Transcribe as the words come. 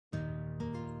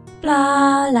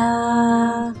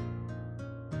Blarla.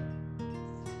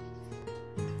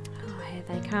 Oh, here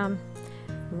they come,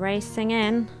 racing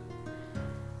in.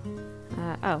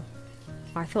 Oh,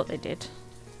 I thought they did.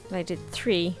 They did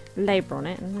 3 labour on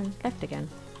it and then left again.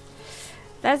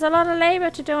 There's a lot of labour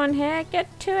to do on here.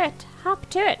 Get to it. Hop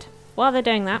to it. While they're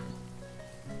doing that,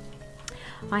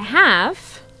 I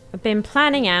have been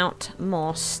planning out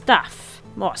more stuff.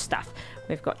 More stuff.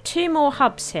 We've got 2 more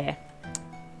hubs here.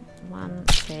 1,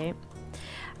 2.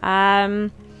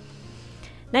 Now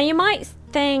you might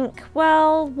think,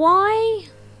 well, why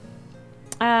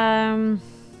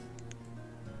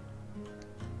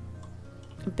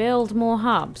build more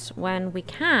hubs when we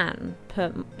can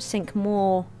sink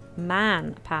more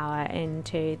manpower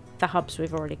into the hubs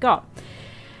we've already got?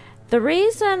 The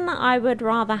reason I would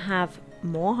rather have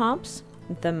more hubs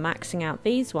than maxing out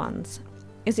these ones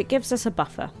is it gives us a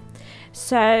buffer.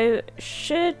 So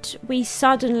should we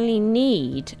suddenly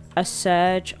need a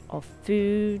surge of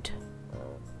food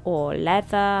or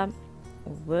leather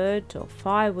or wood or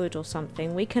firewood or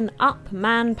something, we can up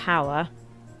manpower.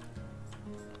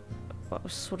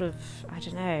 Sort of, I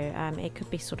don't know, it could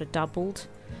be sort of doubled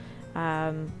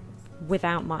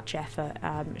without much effort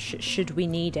should we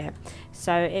need it.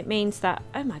 So it means that,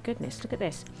 oh my goodness, look at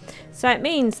this. So it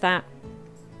means that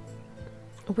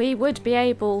we would be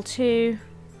able to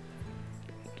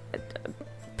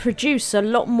produce a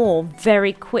lot more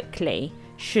very quickly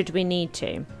should we need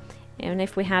to. And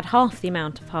if we had half the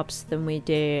amount of hubs than we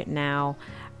do now,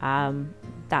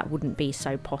 that wouldn't be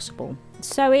so possible.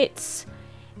 So it's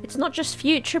not just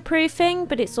future-proofing,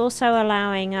 but it's also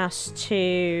allowing us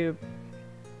to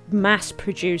mass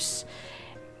produce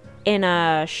in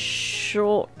a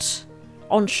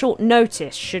on short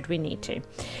notice should we need to.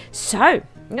 So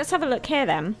let's have a look here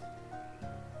then.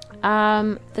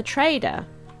 The trader,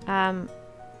 where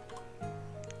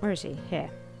is he? Here.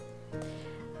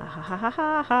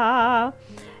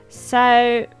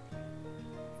 So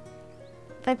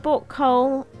they've bought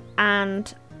coal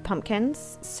and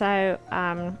pumpkins, so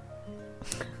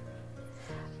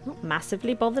not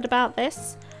massively bothered about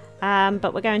this,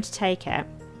 but we're going to take it.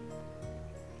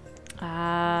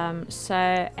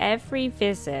 So every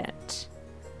visit,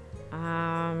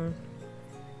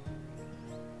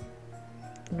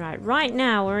 right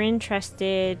now we're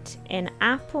interested in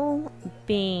apple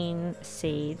bean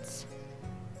seeds,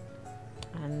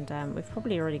 and we've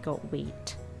probably already got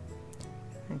wheat.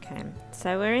 Okay,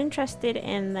 so we're interested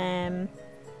in them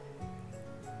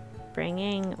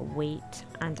bringing wheat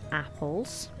and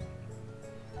apples.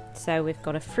 So we've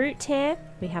got a fruit here,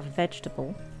 we have a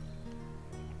vegetable,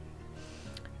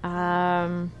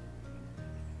 and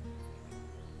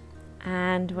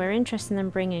we're interested in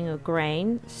bringing a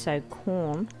grain, so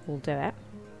corn will do it.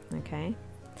 Okay,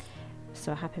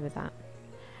 so happy with that.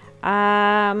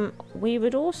 We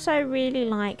would also really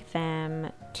like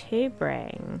them to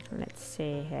bring, let's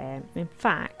see here, in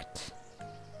fact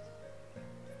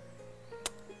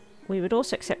we would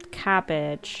also accept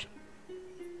cabbage.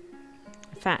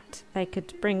 In fact, they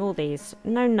could bring all these.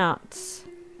 No nuts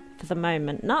for the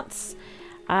moment. Nuts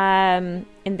in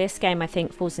this game I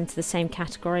think falls into the same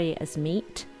category as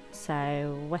meat,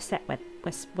 so we're set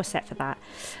for that.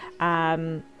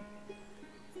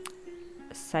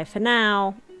 So for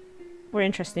now we're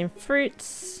interested in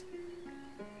fruits,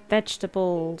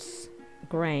 vegetables,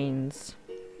 grains,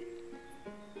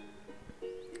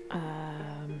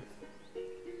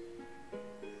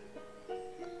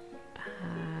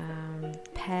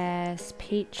 pears,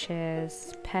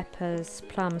 peaches, peppers,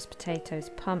 plums,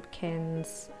 potatoes,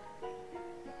 pumpkins,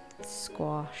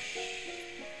 squash.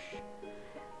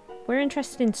 We're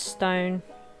interested in stone,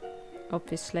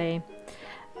 obviously.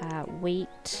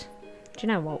 Wheat. Do you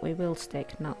know what? We will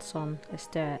stick nuts on. Let's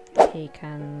do it.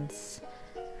 Pecans.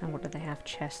 And what do they have?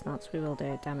 Chestnuts. We will do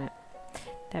it, damn it.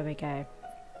 There we go.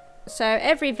 So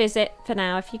every visit for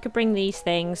now, if you could bring these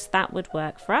things, that would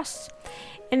work for us.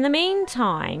 In the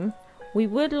meantime, we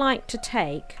would like to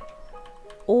take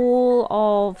all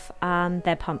of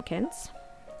their pumpkins.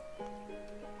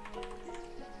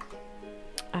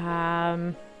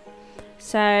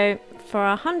 So for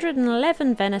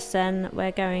 111 venison,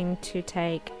 we're going to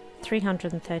take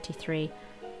 333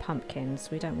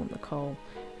 pumpkins. We don't want the coal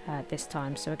this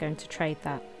time, so we're going to trade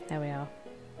that. There we are.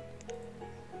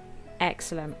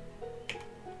 Excellent.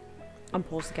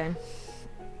 Unpause the game.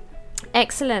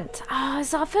 Excellent. Oh,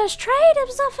 it's our first trade. It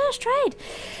was our first trade.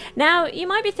 Now, you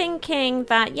might be thinking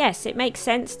that, yes, it makes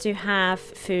sense to have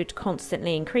food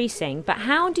constantly increasing, but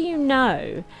how do you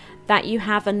know that you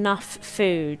have enough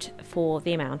food for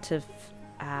the amount of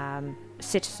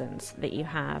citizens that you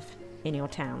have in your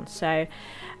town? So,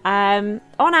 on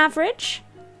average,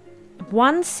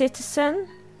 one citizen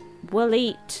will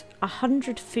eat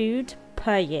 100 food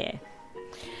per year.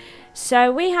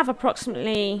 So we have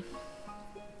approximately,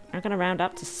 I'm going to round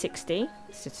up to 60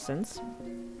 citizens.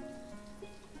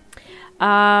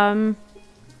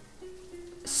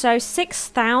 So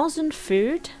 6,000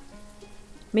 food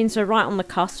means we're right on the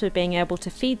cusp of being able to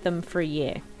feed them for a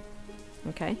year.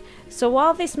 Okay, so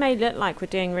while this may look like we're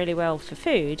doing really well for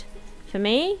food, for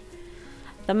me,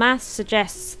 the math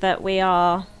suggests that we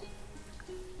are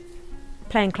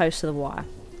playing close to the wire,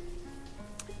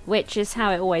 which is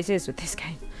how it always is with this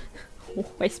game.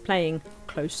 Always playing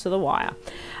close to the wire.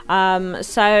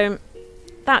 So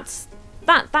that's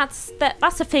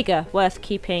a figure worth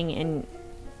keeping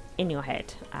in your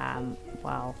head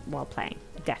while playing.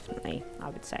 Definitely, I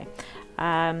would say.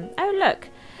 Oh look,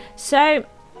 so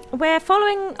we're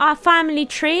following our family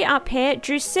tree up here.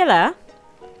 Drusilla,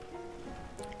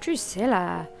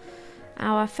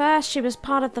 she was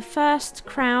part of the first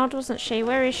crowd, wasn't she?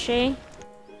 Where is she?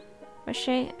 Where's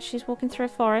she? She's walking through a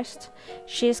forest.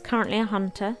 She is currently a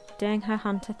hunter, doing her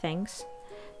hunter things.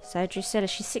 So Drusilla,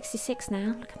 she's 66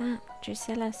 now. Look at that.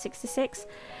 Drusilla, 66.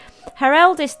 Her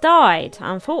eldest died,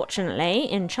 unfortunately,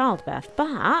 in childbirth,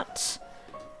 but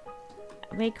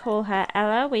we call her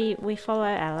Ella. We follow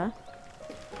Ella,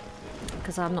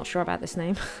 because I'm not sure about this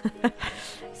name.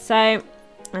 So,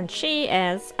 and she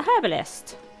is a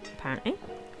herbalist, apparently.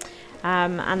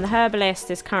 And the herbalist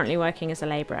is currently working as a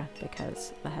labourer,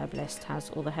 because the herbalist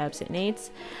has all the herbs it needs.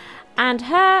 And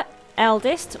her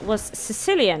eldest was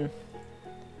Sicilian,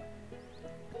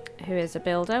 who is a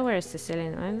builder. Where is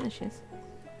Sicilian at the moment? There she is.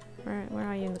 Where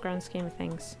are you in the grand scheme of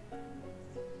things?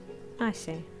 I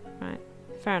see. Right.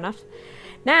 Fair enough.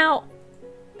 Now,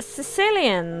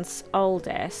 Sicilian's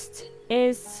oldest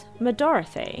is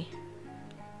Dorothy.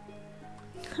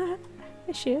 There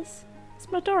she is. It's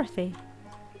Dorothy.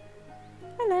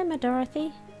 Hello,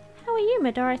 Dorothy. How are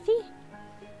you, Dorothy?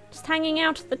 Just hanging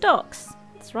out at the docks.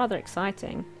 It's rather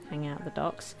exciting, hanging out at the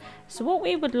docks. So what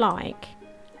we would like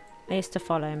is to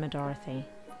follow Dorothy.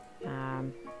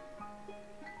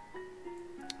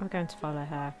 We're going to follow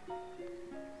her.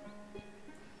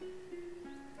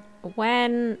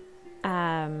 When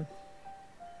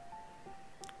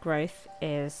growth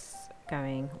is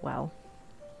going well,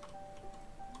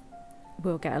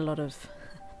 we'll get a lot of...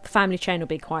 The family chain will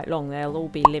be quite long. They'll all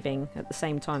be living at the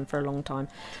same time for a long time.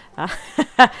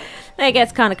 It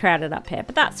gets kind of crowded up here,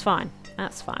 but that's fine.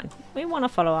 That's fine. We want to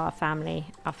follow our family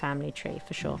tree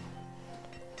for sure.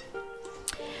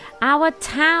 Our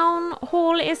town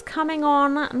hall is coming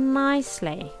on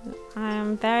nicely.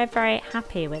 I'm very, very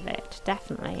happy with it.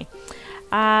 Definitely.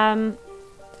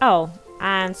 Oh,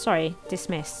 and sorry,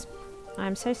 dismiss.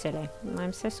 I'm so silly.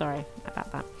 I'm so sorry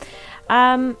about that.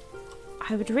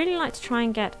 I would really like to try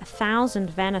and get 1,000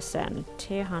 venison.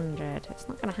 200. It's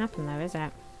not going to happen though, is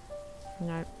it?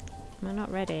 No, we're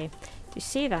not ready. Do you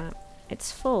see that?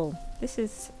 It's full.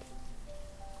 This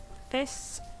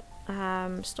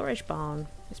storage barn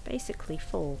is basically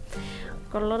full. I've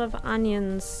got a lot of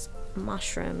onions,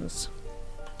 mushrooms.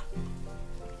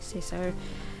 See, so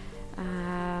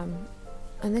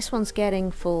and this one's getting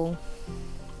full.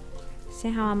 See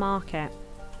how I mark it?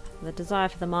 The desire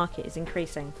for the market is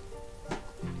increasing.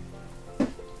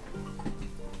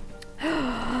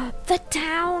 The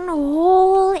town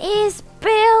hall is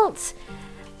built!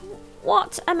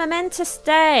 What a momentous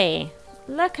day!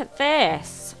 Look at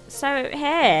this. So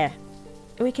here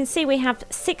we can see we have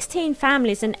 16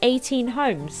 families and 18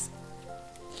 homes.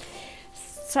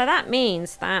 So that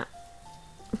means that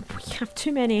we have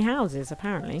too many houses,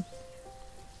 apparently.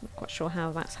 Not quite sure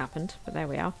how that's happened, but there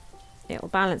we are. It'll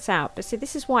balance out. But see,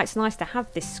 this is why it's nice to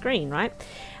have this screen, right?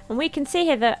 And we can see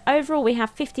here that overall we have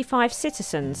 55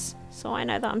 citizens. So I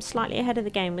know that I'm slightly ahead of the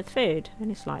game with food.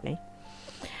 Only slightly.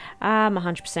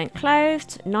 100%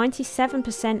 clothed.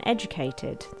 97%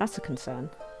 educated. That's a concern.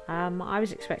 I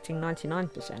was expecting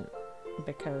 99%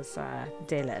 because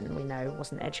Dylan, we know,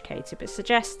 wasn't educated. But it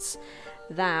suggests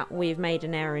that we've made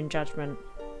an error in judgment.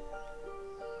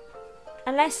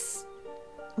 Unless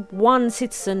one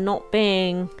citizen not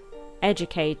being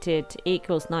educated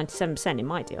equals 97%. It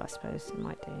might do, I suppose. It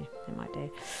might do. It might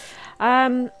do.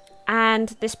 And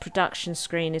this production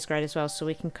screen is great as well, so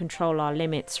we can control our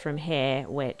limits from here,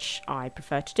 which I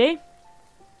prefer to do.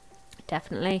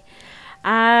 Definitely.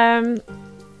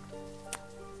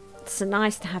 It's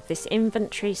nice to have this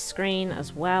inventory screen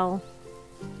as well.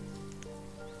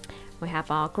 We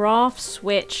have our graphs,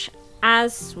 which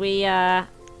as we go,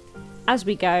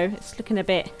 it's looking a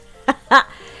bit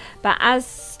but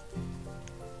as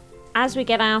we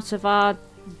get out of our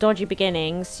dodgy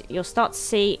beginnings, you'll start to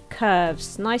see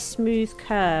curves, nice smooth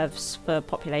curves for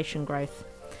population growth.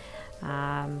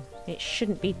 It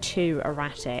shouldn't be too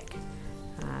erratic.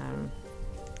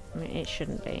 I mean, it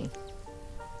shouldn't be.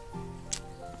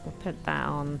 We'll put that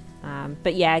on.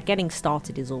 But yeah, getting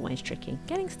started is always tricky.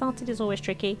 Getting started is always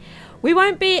tricky. We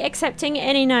won't be accepting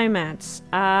any nomads.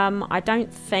 I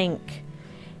don't think...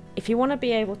 If you want to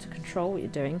be able to control what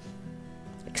you're doing,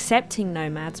 accepting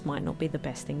nomads might not be the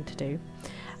best thing to do.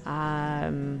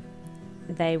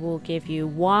 They will give you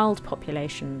wild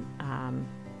population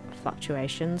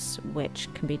fluctuations, which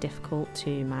can be difficult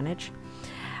to manage.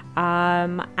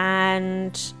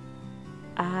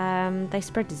 They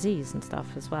spread disease and stuff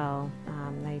as well.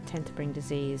 They tend to bring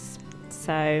disease.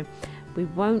 So we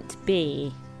won't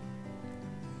be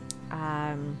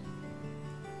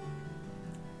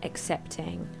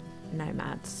accepting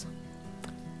nomads.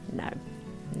 No,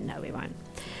 we won't.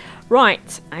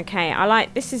 Right, okay,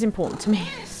 this is important to me.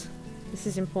 This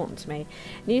is important to me.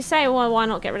 And you say, well, why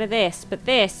not get rid of this? But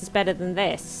this is better than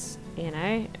this, you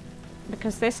know?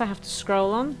 Because this I have to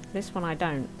scroll on, this one I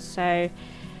don't. So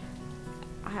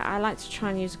I like to try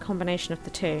and use a combination of the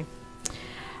two.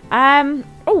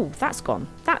 Oh, that's gone.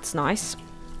 That's nice.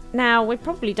 Now, we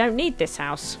probably don't need this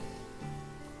house.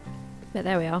 But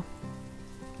there we are.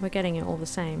 We're getting it all the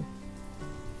same.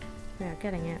 We are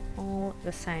getting it all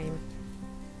the same.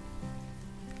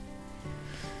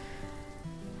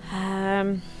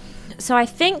 So I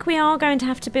think we are going to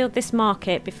have to build this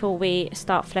market before we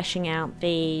start fleshing out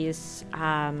these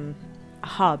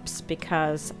hubs,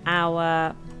 because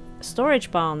our storage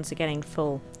barns are getting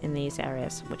full in these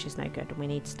areas, which is no good, and we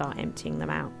need to start emptying them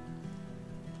out.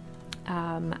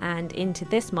 And into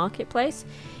this marketplace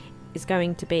is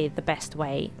going to be the best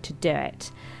way to do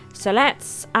it. So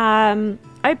let's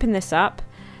open this up.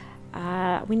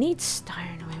 We need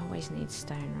stone. We always need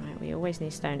stone, right? We always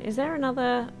need stone. Is there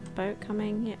another boat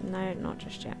coming? Yeah, no, not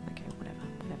just yet. Okay,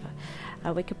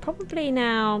 whatever. We could probably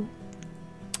now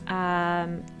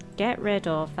get rid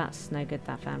of... That's no good,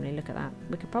 that family. Look at that.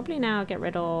 We could probably now get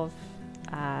rid of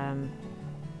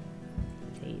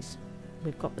these.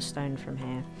 We've got the stone from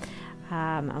here.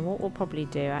 And what we'll probably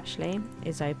do, actually,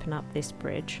 is open up this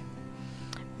bridge.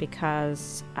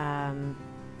 Because...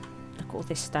 look at all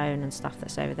this stone and stuff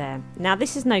that's over there. Now,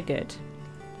 this is no good.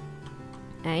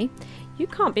 Eh? You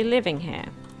can't be living here.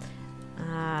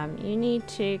 You need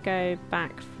to go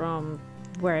back from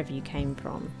wherever you came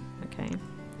from. Okay.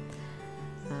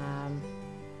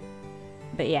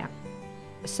 But yeah.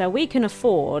 So we can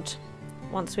afford,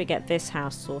 once we get this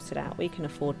house sorted out, we can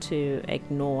afford to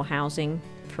ignore housing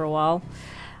for a while.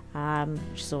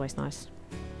 Which is always nice.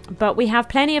 But we have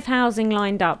plenty of housing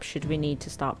lined up should we need to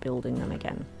start building them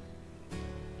again.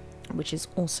 Which is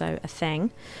also a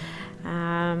thing.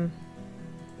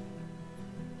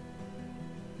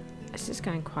 This is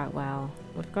going quite well.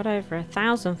 We've got over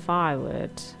 1,000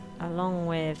 firewood, along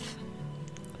with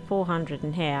 400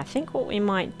 in here. I think what we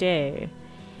might do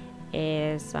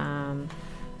is, do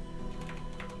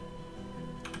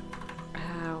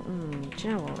you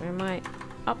know what? We might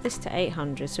up this to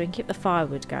 800 so we can keep the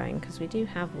firewood going, because we do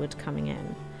have wood coming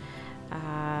in.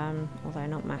 Although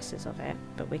not masses of it,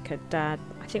 but we could, I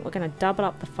think we're going to double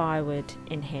up the firewood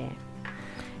in here.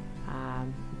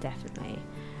 Definitely.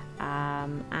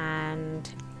 And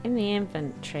in the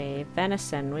inventory,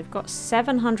 venison, we've got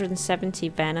 770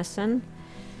 venison.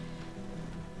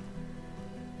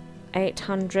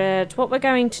 800. What we're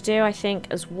going to do, I think,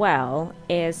 as well,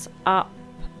 is up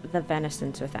the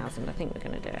venison to 1,000. I think we're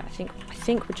going to do it. I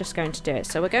think we're just going to do it.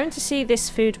 So we're going to see this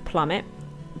food plummet,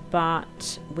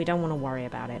 but we don't want to worry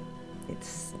about it.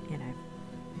 It's, you know,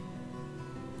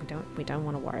 we don't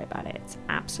want to worry about it. It's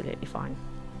absolutely fine.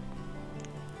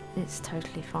 It's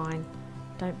totally fine.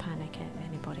 Don't panic,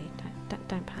 anybody.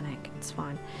 Don't panic. It's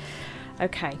fine.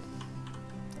 Okay.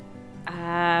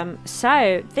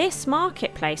 So this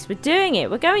marketplace, we're doing it.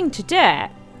 We're going to do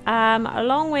it.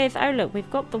 Along with, oh look,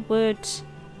 we've got the wood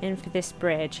in for this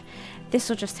bridge. This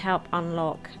will just help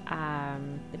unlock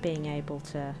being able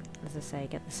to, as I say,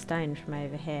 get the stone from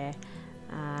over here.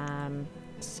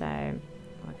 So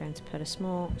we're going to put a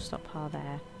small stockpile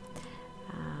there,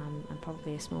 and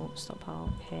probably a small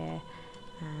stockpile here.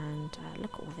 And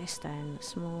look at all this stone, a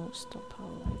small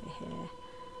stockpile over here.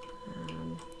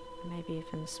 Maybe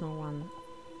even a small one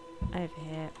over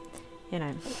here. You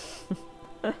know,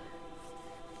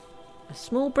 a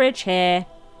small bridge here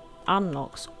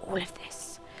unlocks all of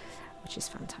this, which is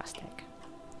fantastic.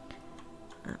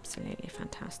 Absolutely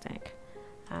fantastic.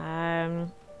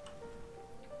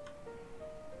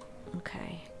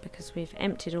 Okay, because we've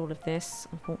emptied all of this,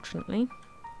 unfortunately.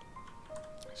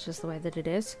 It's just the way that it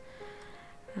is.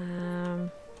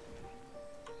 I'm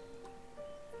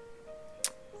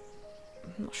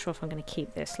not sure if I'm going to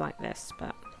keep this like this,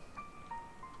 but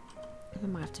what I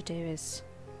might have to do is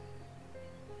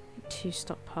 2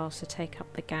 stockpiles to take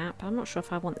up the gap. I'm not sure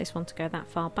if I want this one to go that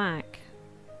far back.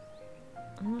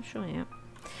 I'm not sure yet.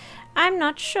 I'm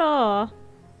not sure.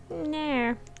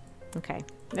 No. Okay,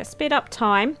 let's speed up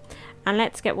time and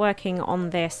let's get working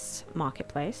on this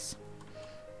marketplace.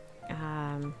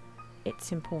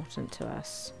 It's important to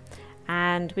us.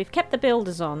 And we've kept the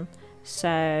builders on,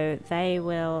 so they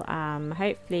will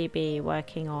hopefully be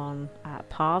working on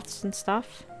paths and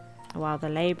stuff, while the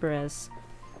labourers,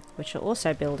 which are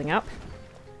also building up,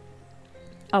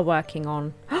 are working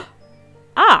on...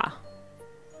 Ah!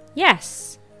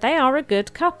 Yes! They are a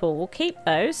good couple. We'll keep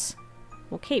those.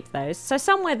 We'll keep those. So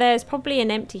somewhere there's probably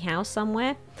an empty house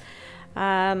somewhere.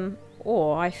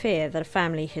 Or I fear that a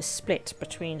family has split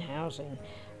between housing.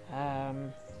 I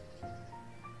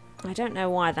don't know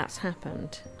why that's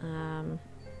happened.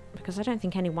 Because I don't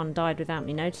think anyone died without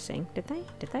me noticing. Did they?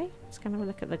 Did they? Let's go and have a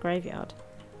look at the graveyard.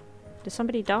 Did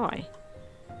somebody die?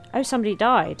 Oh, somebody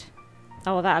died.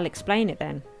 Oh, well, that'll explain it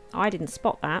then. I didn't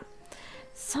spot that.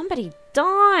 Somebody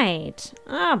died.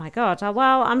 Oh my god.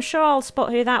 Well, I'm sure I'll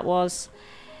spot who that was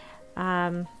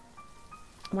when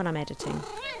I'm editing.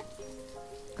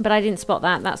 But I didn't spot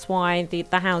that. That's why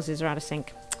the houses are out of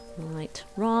sync. Right.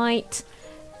 Right.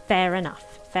 Fair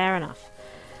enough. Fair enough.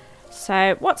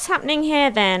 So, what's happening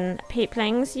here then,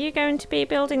 peeplings? You're going to be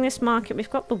building this market. We've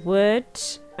got the wood.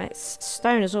 It's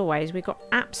stone as always. We've got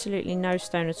absolutely no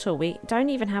stone at all. We don't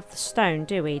even have the stone,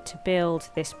 do we, to build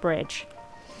this bridge.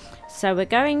 So we're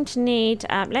going to need...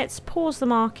 let's pause the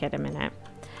market a minute.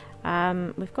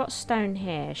 We've got stone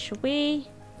here. Should we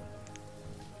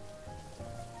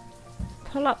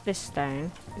pull up this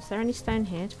stone? Is there any stone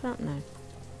here to pull up? No.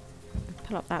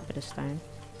 Pull up that bit of stone.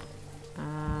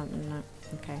 No.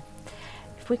 Okay.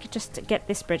 If we could just get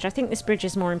this bridge. I think this bridge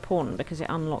is more important because it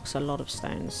unlocks a lot of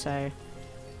stones. So,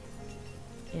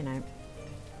 you know.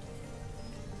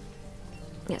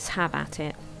 Let's have at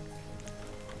it.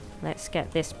 Let's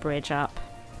get this bridge up.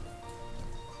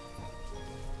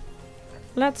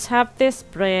 Let's have this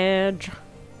bridge.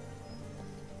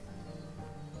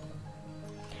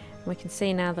 We can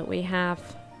see now that we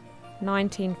have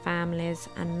 19 families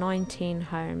and 19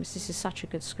 homes. This is such a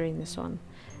good screen, this one.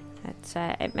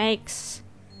 It makes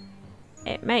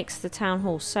the town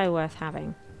hall so worth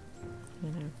having. You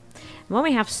know. And when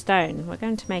we have stone, we're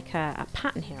going to make a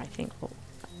pattern here, I think.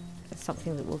 That's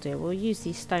something that we'll do. We'll use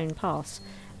these stone paths.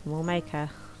 And we'll make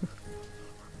a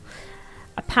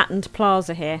patterned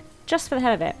plaza here, just for the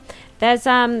hell of it.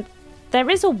 There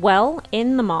is a well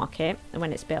in the market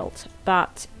when it's built,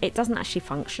 but it doesn't actually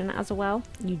function as a well.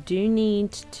 You do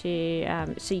need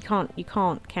to, so you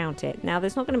can't count it. Now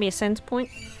there's not going to be a center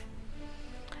point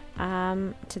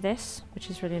to this, which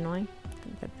is really annoying.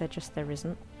 There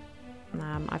isn't.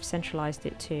 I've centralized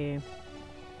it to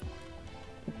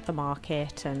the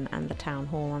market and the town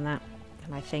hall and that.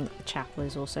 And I think the chapel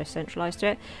is also centralised to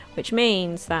it, which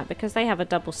means that because they have a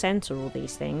double centre, all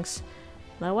these things,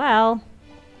 well,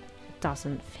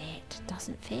 doesn't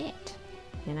fit,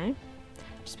 you know?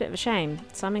 Just a bit of a shame.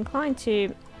 So I'm inclined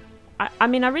to... I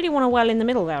mean, I really want a well in the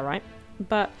middle there, right?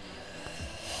 But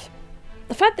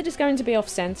the fact that it's going to be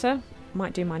off-centre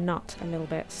might do my nut a little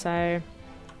bit, so I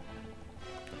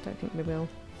don't think we will.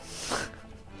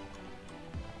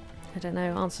 I don't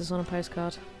know, answers on a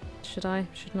postcard. Should I?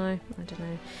 Shouldn't I? I don't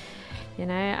know. You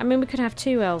know, I mean, we could have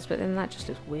 2 L's, but then that just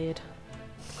looks weird.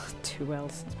 2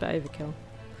 L's. It's a bit overkill.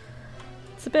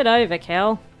 It's a bit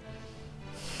overkill.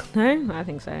 No? I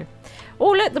think so. Oh,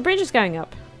 look, the bridge is going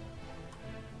up.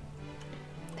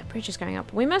 The bridge is going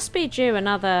up. We must be due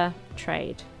another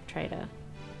trader.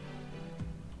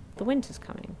 The winter's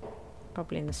coming.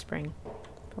 Probably in the spring.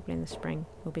 Probably in the spring.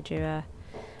 We'll be due a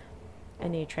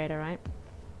new trader, right?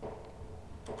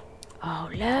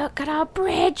 Oh, look at our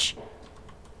bridge!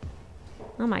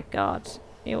 Oh my god.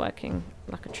 You're working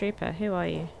like a trooper. Who are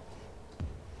you?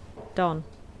 Don.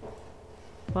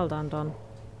 Well done, Don.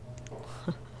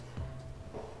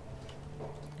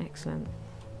 Excellent.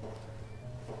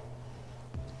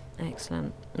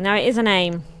 Excellent. Now, it is an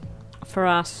aim for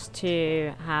us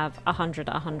to have 100,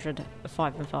 100,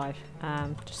 5 and 5.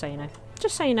 Just so you know.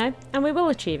 Just so you know. And we will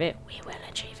achieve it. We will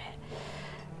achieve it.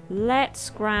 Let's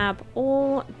grab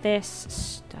all this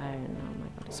stone. Oh my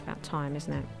god, it's about time,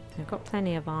 isn't it? We've got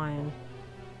plenty of iron.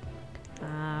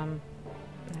 There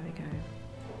we go.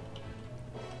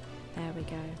 There we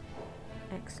go.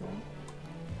 Excellent.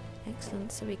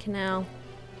 Excellent. So we can now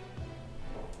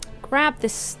grab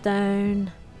this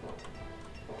stone.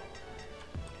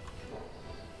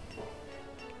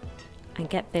 and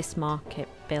get this market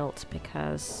built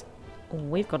because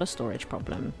we've got a storage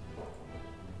problem.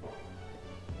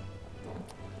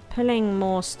 Pulling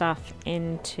more stuff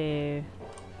into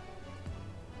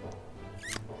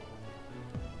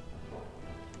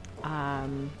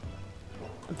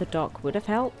the dock would have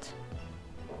helped,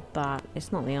 but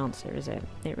it's not the answer, is it?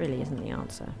 It really isn't the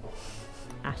answer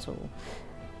at all.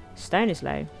 Stone is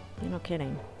low. You're not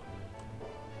kidding.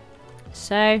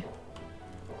 So,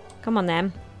 come on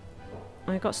then.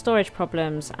 We've got storage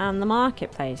problems, and the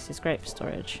marketplace is great for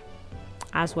storage,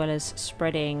 as well as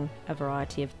spreading a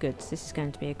variety of goods. This is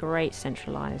going to be a great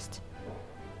centralized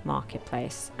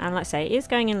marketplace. And like I say, it is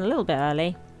going in a little bit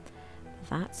early.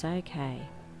 That's okay.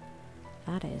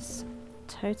 That is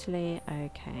totally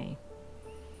okay.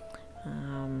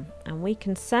 And we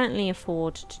can certainly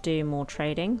afford to do more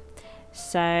trading.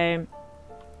 So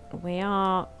we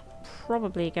are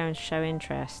probably going to show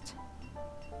interest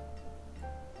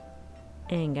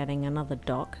in getting another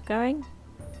dock going.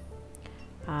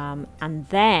 And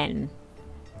then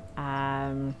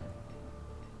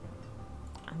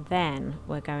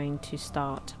we're going to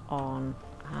start on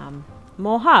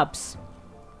more hubs.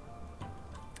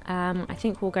 I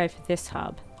think we'll go for this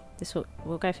hub.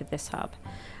 We'll go for this hub,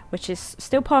 which is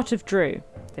still part of Drew.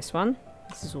 This one.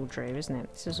 This is all Drew, isn't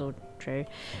it? This is all Drew.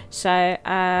 So,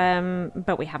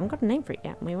 but we haven't got a name for it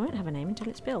yet. We won't have a name until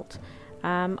it's built.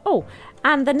 Oh,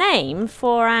 and the name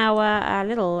for our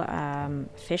little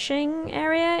fishing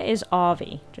area is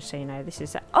Arvi. Just so you know, this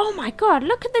is. Oh my God!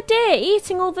 Look at the deer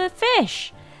eating all the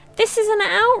fish. This is an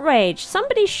outrage.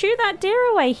 Somebody shoo that deer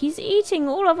away. He's eating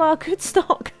all of our good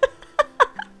stock.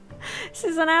 This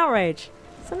is an outrage.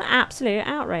 It's an absolute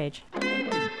outrage.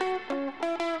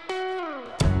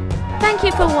 Thank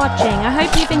you for watching. I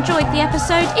hope you've enjoyed the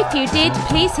episode. If you did,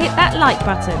 please hit that like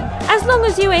button. As long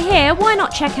as you are here, why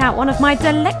not check out one of my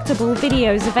delectable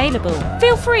videos available?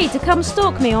 Feel free to come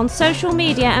stalk me on social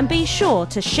media and be sure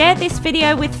to share this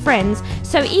video with friends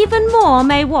so even more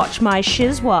may watch my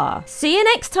schizwa. See you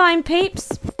next time,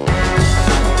 peeps.